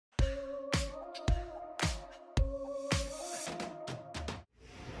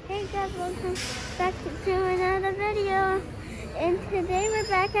Hey guys, welcome back to another video. And today we're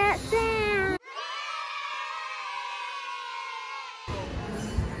back at Sam.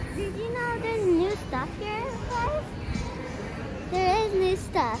 Did you know there's new stuff here, guys? There is new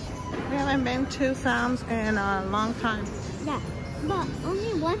stuff. We haven't been to Sam's in a long time. Yeah, but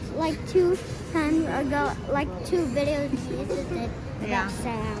only once, like 2 times ago, like 2 videos we did at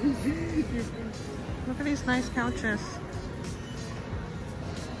Sam's. Look at these nice couches.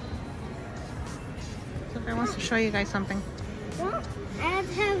 Sophia wants to show you guys something. Well, I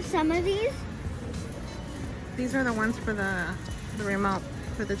have some of these. These are the ones for the remote,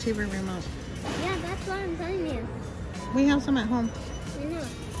 for the TV remote. Yeah, that's what I'm telling you. We have some at home. I know.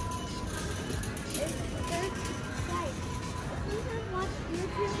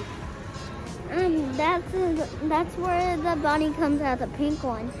 That's where the bunny comes out, the pink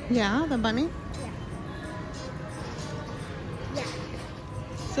one. Yeah, the bunny? Yeah.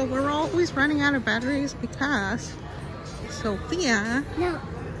 So we're always running out of batteries because Sophia... No,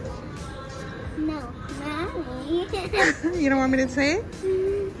 Mommy. You don't want me to say it?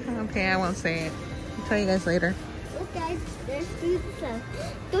 Okay, I won't say it. I'll tell you guys later. Look guys, there's food stuff.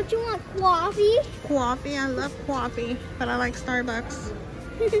 Don't you want coffee? Coffee, I love coffee, but I like Starbucks.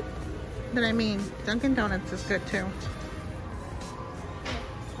 But I mean, Dunkin' Donuts is good too.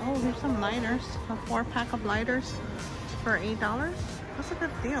 Oh, here's some lighters. A 4-pack of lighters for $8. That's a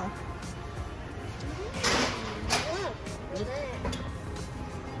good deal.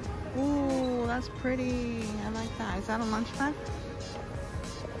 Ooh, that's pretty. I like that. Is that a lunch bag?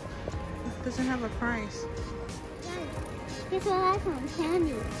 It doesn't have a price. Guess what I found?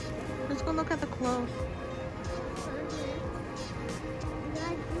 Candy. Let's go look at the clothes.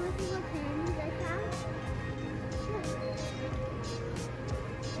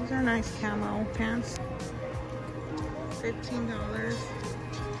 These are nice camo pants. $15.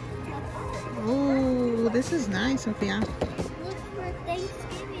 Ooh, this is nice, Sophia. Look for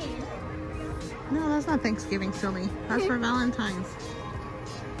Thanksgiving. No, that's not Thanksgiving, silly. That's for Valentine's.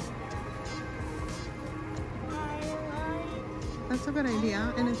 That's a good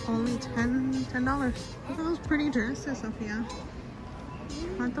idea, and it's only $10. Look at those pretty dresses, Sophia.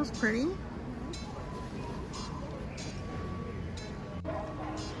 Aren't those pretty?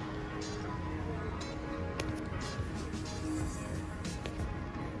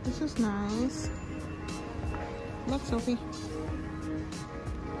 This is nice. Look, Sophie.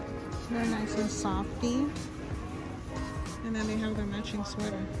 They're nice and softy. And then they have the matching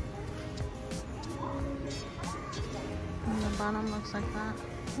sweater. And the bottom looks like that.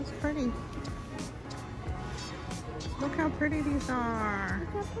 That's pretty. Look how pretty these are.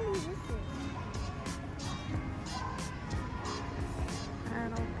 Look how pretty this is.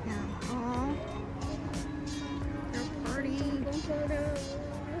 Paddle pants. Oh, they're pretty.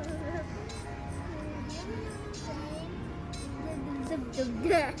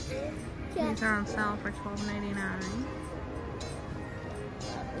 These are on sale for $12.99.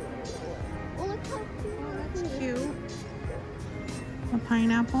 Oh, look how cute. That's cute. A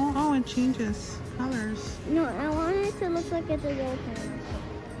pineapple. Oh, it changes colors. No, I want it to look like it's a real thing.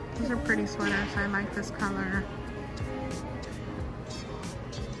 These are pretty sweaters. I like this color.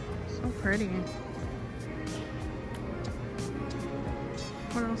 So pretty.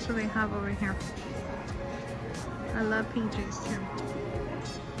 What else do they have over here? I love PJs too.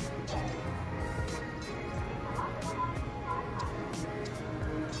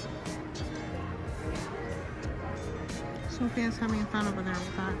 Sophia's having fun over there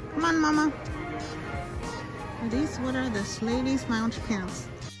with that. Come on, Mama. What are this ladies' lounge pants?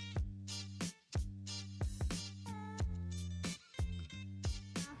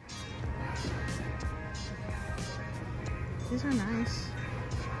 These are nice.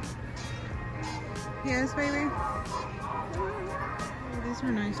 Yes, baby. Oh, these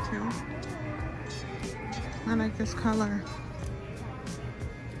are nice too. I like this color.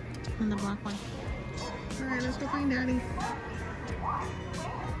 And the black one. Alright, let's go find Daddy.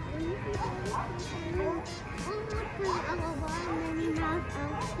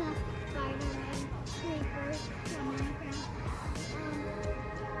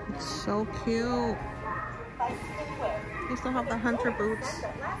 It's so cute. They still have the hunter boots.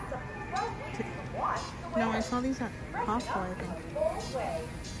 No, I saw these at Costco, I think.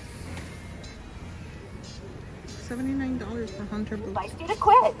 $79 for hunter boots. Invite you to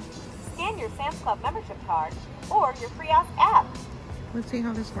quit. Scan your Sam's Club membership card or your free app. Let's see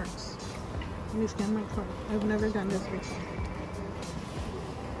how this works. Let me scan my card. I've never done this before.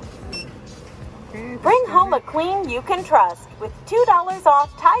 Okay, Bring home a clean you can trust with $2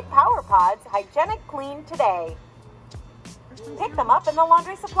 off Tide Power Pods Hygienic Clean today. Pick them up in the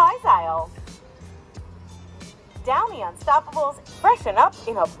laundry supplies aisle. Downy Unstoppables freshen up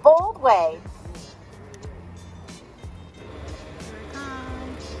in a bold way. Here it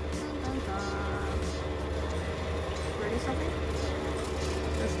comes. Dun, dun, dun. Ready, Sophie?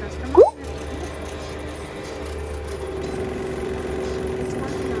 Let's test them out. It's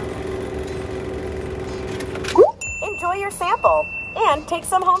working out. Enjoy your sample and take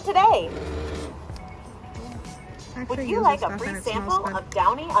some home today. Would you like a free sample of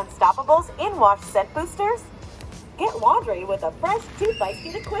Downy Unstoppables in-wash scent boosters? Get laundry with a fresh toothpaste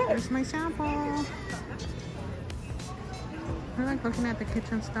to clear. Here's my sample. I like looking at the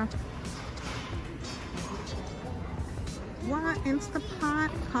kitchen stuff. What?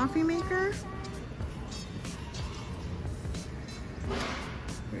 Instapot coffee maker?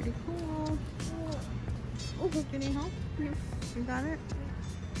 Pretty cool. Oh, do you need help? No. You got it?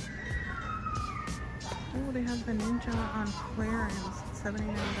 Oh, they have the Ninja on clearance. $79.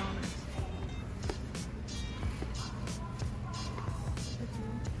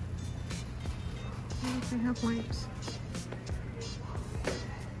 They have wipes.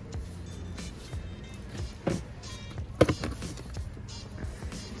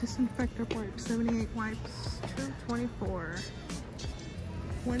 Disinfectant wipes, 78 wipes, $2.24.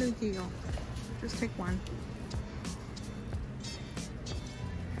 What a deal. Just take one.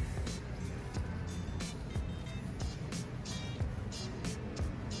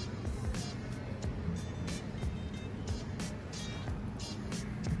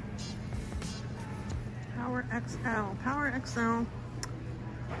 Power XL.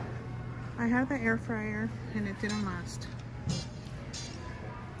 I had the air fryer and it didn't last.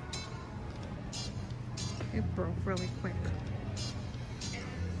 It broke really quick.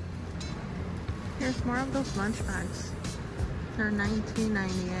 Here's more of those lunch bags. They're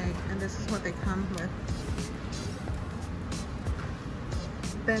 $19.98 and this is what they come with.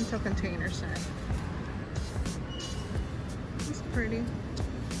 Bento container set. It's pretty.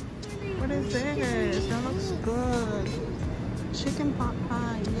 What is this? That looks good. Chicken pot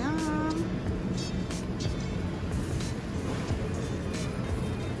pie. Yum.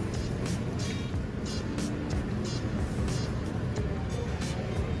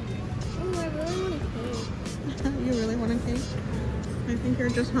 Oh, I really want a cake. You really want a cake? I think you're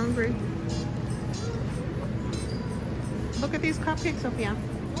just hungry. Look at these cupcakes, Sophia.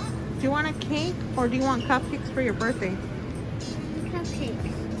 Do you want a cake or do you want cupcakes for your birthday?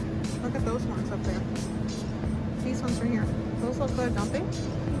 Cupcakes. Look at those ones up there. These ones right here. Those look good, don't they?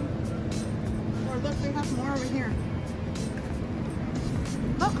 Or look, they have more over here.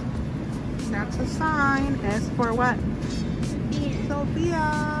 Look. That's a sign. S for what? Yeah.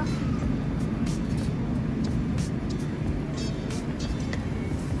 Sophia.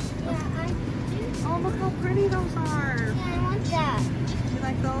 Oh, look how pretty those are. Yeah, I want that. You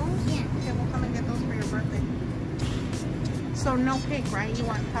like those? Yeah. Okay, we'll come and get those for your birthday. So no cake, right? You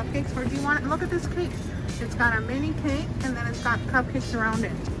want cupcakes or do you want, look at this cake. It's got a mini cake and then it's got cupcakes around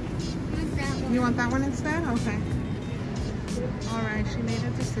it. I want that one. You want that one instead? Okay. All right, she made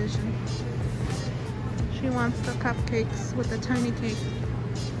a decision. She wants the cupcakes with the tiny cake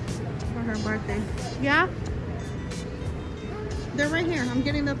for her birthday. Yeah? They're right here. I'm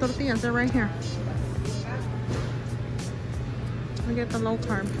getting the tortillas. They're right here. I get the low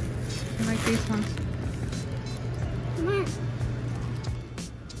carb. I like these ones. Come on.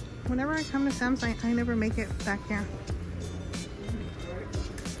 Whenever I come to Sam's, I never make it back here.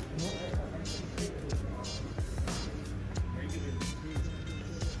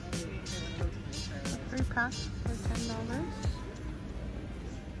 Three packs for $10.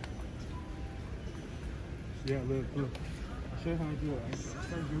 Yeah, look. I'll show you how I do it. I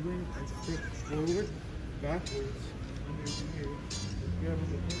start dribbling, I stick forward, backwards, and then here. You have a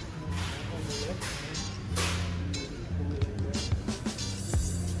little on the left.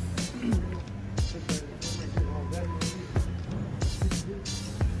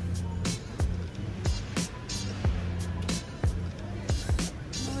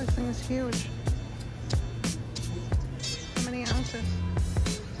 Oh, this thing is huge. How many ounces?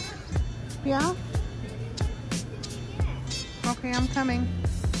 Yeah? Okay, I'm coming.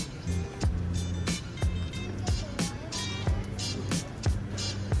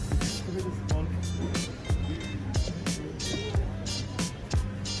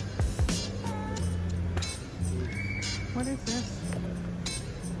 What is this?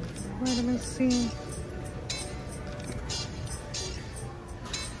 Wait, let me see.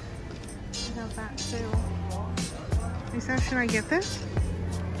 I have that too. Lisa, should I get this?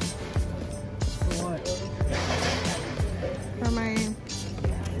 For what? For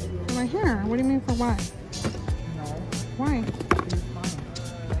my hair. What do you mean for what? No. Why?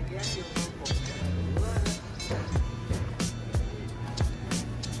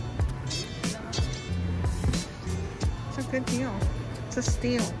 It's a good deal. It's a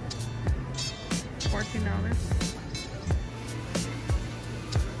steal. $14.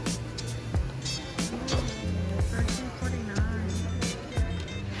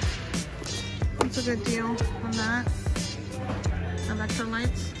 It's a good deal on that.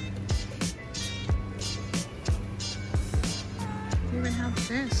 Electrolytes. You even have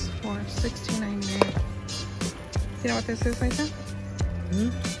this for $16.98. You know what this is, Lisa? Hmm?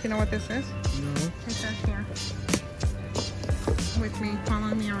 You know what this is? No. It says here. With me,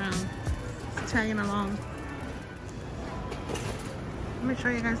 following me around. Tagging along. Let me show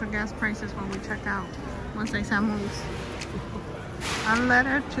you guys the gas prices when we check out. Once they have moves.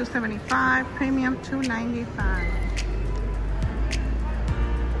 Unleaded, $2.75. Premium, $2.95.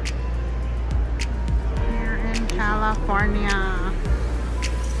 Here in California.